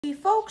Hey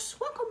folks,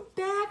 welcome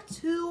back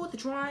to the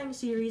drawing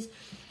series.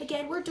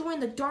 Again, we're doing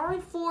the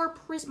Darwin 4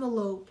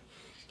 Prismalope,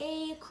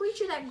 a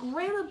creature that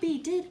Grandma B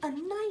did a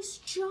nice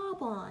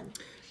job on.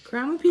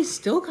 Grandma B's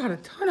still got a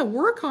ton of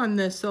work on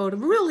this though to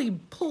really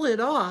pull it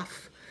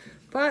off.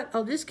 But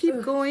I'll just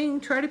keep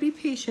going, try to be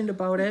patient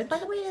about it. By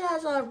the way, it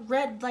has a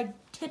red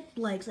tip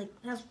legs, it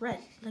has red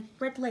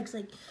legs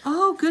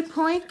Oh, good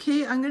point.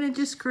 Okay, I'm gonna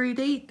just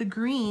gradate the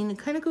green. It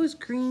kind of goes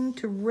green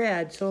to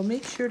red, so I'll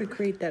make sure to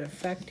create that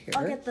effect here.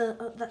 I'll get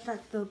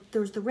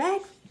there's the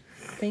red.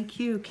 Thank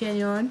you,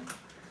 Kenyon.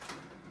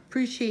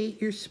 Appreciate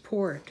your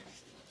support.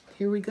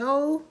 Here we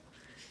go.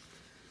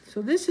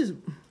 So this is,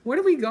 what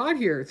do we got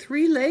here?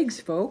 3 legs,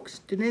 folks.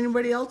 Did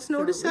anybody else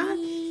notice that?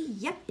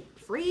 Yep,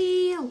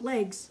 3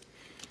 legs.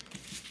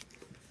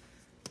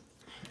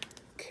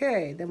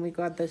 Okay, then we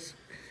got this,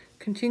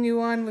 continue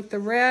on with the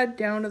red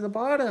down to the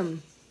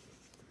bottom.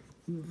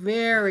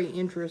 Very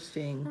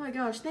interesting. Oh my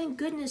gosh, thank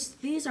goodness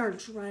these aren't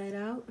dried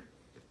out.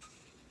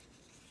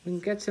 We can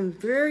get some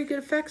very good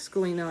effects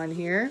going on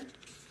here.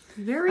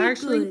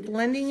 Actually, good.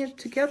 Blending it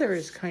together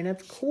is kind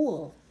of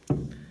cool.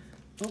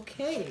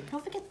 Okay.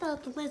 Don't forget the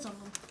lids on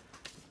them.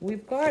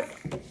 We've got,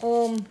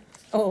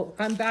 oh,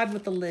 I'm bad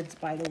with the lids,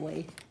 by the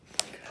way.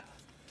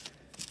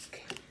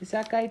 Okay, is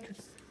that guy,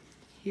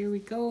 here we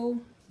go.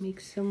 Make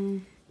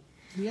some,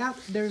 yep,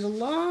 there's a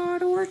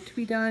lot of work to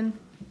be done.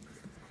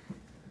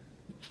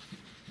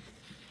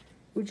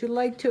 Would you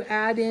like to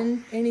add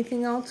in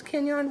anything else,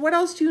 Kenyon? What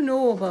else do you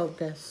know about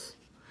this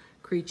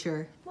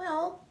creature?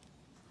 Well,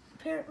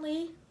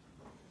 apparently,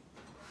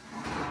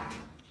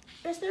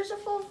 there's a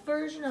full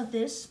version of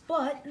this,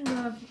 but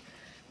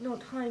no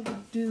time to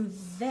do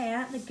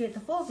that, to get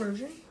the full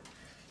version.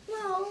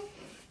 Well,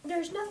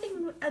 there's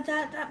nothing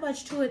that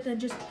much to it than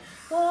just,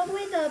 well, the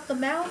way the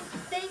mouth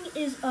thing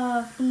is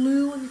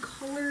blue in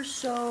color,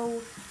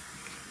 so.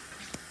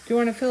 Do you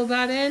want to fill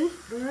that in?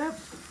 Yep.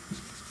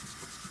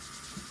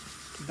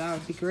 That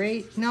would be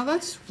great. Now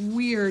that's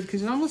weird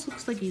because it almost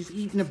looks like he's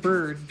eating a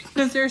bird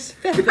because there's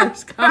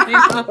feathers coming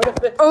out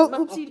of it. Oh,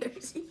 oopsie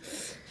daisy.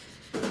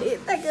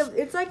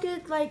 It's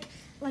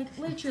like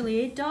literally,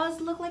 it does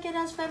look like it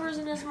has feathers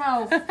in his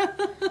mouth.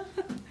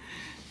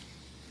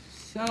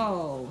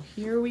 So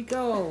here we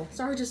go.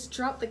 Sorry, just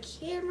dropped the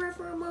camera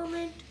for a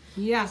moment.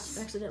 Yes.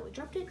 Accidentally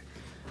dropped it.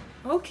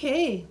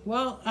 Okay.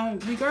 Well,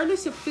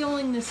 regardless of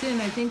filling this in,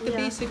 I think the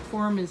basic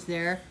form is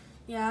there.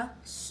 Yeah.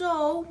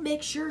 So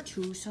make sure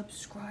to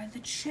subscribe the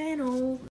channel.